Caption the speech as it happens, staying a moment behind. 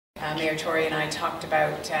Mayor Tory and I talked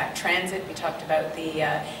about transit. We talked about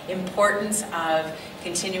the importance of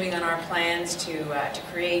continuing on our plans to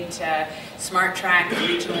create smart track and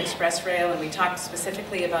regional express rail, and we talked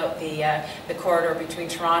specifically about the corridor between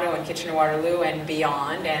Toronto and Kitchener-Waterloo and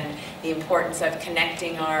beyond, and the importance of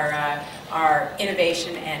connecting our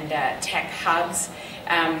innovation and tech hubs.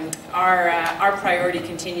 Our priority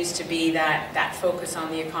continues to be that focus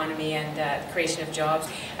on the economy and the creation of jobs.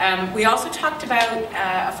 We also talked about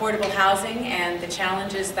affordable housing and the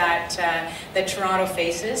challenges that Toronto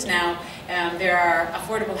faces. Now, there are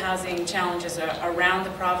affordable housing challenges around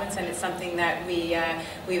the province, and it's something that we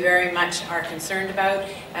very much are concerned about.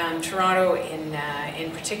 Toronto,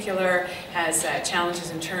 in particular, has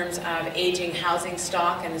challenges in terms of aging housing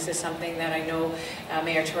stock, and this is something that I know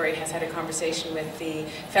Mayor Tory has had a conversation with the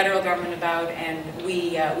federal government about, and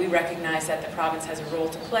we recognize that the province has a role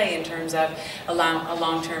to play in terms of a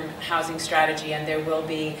long-term housing strategy, and there will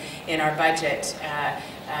be in our budget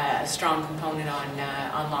a strong component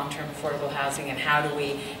on long-term affordable housing, and how do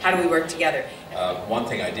we work together. One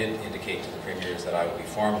thing I did indicate to the Premier is that I will be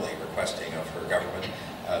formally requesting of her government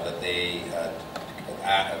that they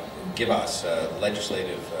give us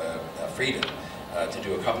legislative freedom to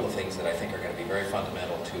do a couple of things that I think are going to be very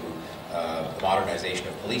fundamental to the modernization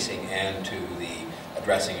of policing and to the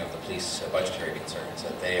addressing of the police budgetary concerns.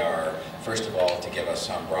 That they are, first of all, to give us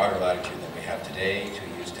some broader latitude than we have today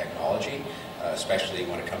to use technology, especially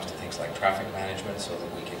when it comes to things like traffic management, so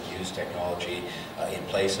that we can use technology in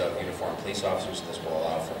place of uniformed police officers. This will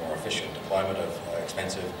allow for more efficient deployment of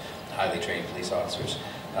expensive, highly trained police officers.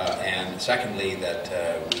 And secondly, that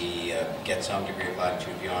we get some degree of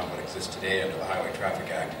latitude beyond what exists today under the Highway Traffic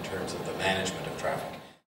Act in terms of the management of traffic.